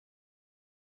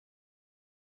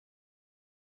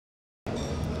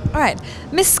All right,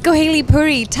 Miss Koheli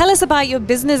Puri, tell us about your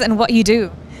business and what you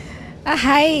do.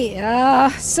 Hi,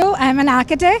 so I'm an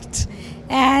architect,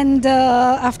 and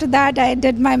after that I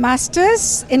did my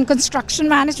master's in construction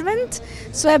management.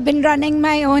 So I've been running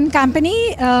my own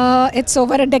company. It's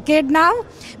over a decade now.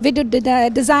 We do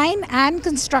design and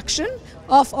construction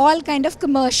of all kind of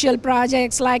commercial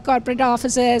projects like corporate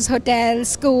offices, hotels,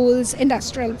 schools,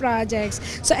 industrial projects.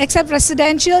 So except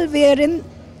residential, we're in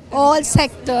all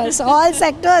sectors. All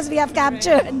sectors we have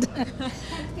captured.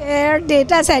 Air,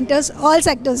 data centers, all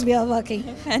sectors we are working.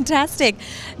 Fantastic.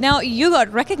 Now, you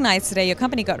got recognized today, your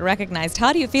company got recognized.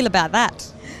 How do you feel about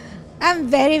that? I'm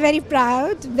very, very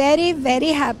proud, very,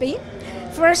 very happy.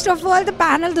 First of all, the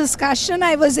panel discussion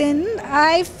I was in,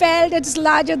 I felt it's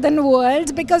larger than the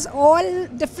world because all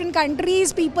different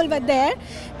countries, people were there.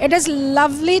 It is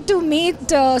lovely to meet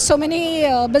so many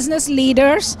business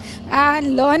leaders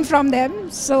and learn from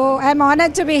them. So I'm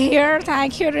honored to be here.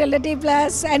 Thank you, Realty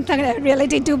Plus and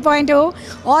Realty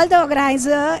 2.0, all the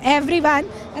organizer, everyone,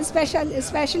 and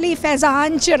especially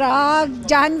Faizan, Chirag,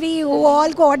 Janvi, who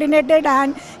all coordinated,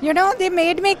 and they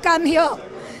made me come here.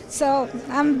 So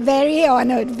I'm very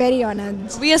honored, very honored.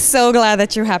 We are so glad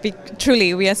that you're happy.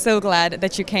 Truly, we are so glad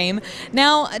that you came.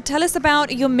 Now, tell us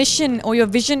about your mission or your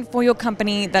vision for your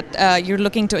company that you're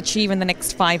looking to achieve in the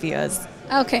next 5 years.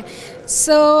 Okay,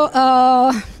 so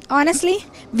honestly,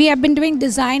 we have been doing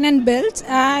design and build,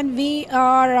 and we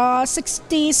are a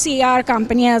 60 CR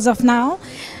company as of now.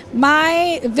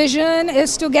 My vision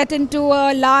is to get into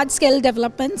large-scale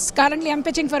developments. Currently, I'm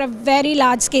pitching for a very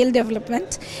large-scale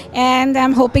development, and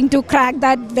I'm hoping to crack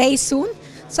that very soon.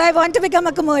 So I want to become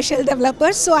a commercial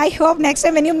developer. So I hope next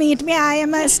time when you meet me, I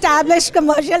am an established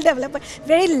commercial developer.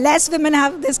 Very less women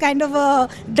have this kind of a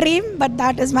dream, but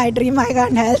that is my dream. I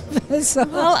can't help. So.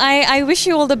 Well, I wish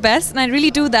you all the best, and I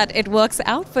really do that it works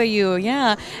out for you.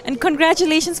 Yeah, and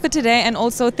congratulations for today, and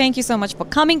also thank you so much for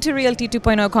coming to Realty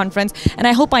 2.0 conference. And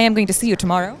I hope I am going to see you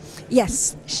tomorrow.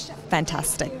 Yes.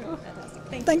 Fantastic.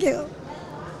 Thank you.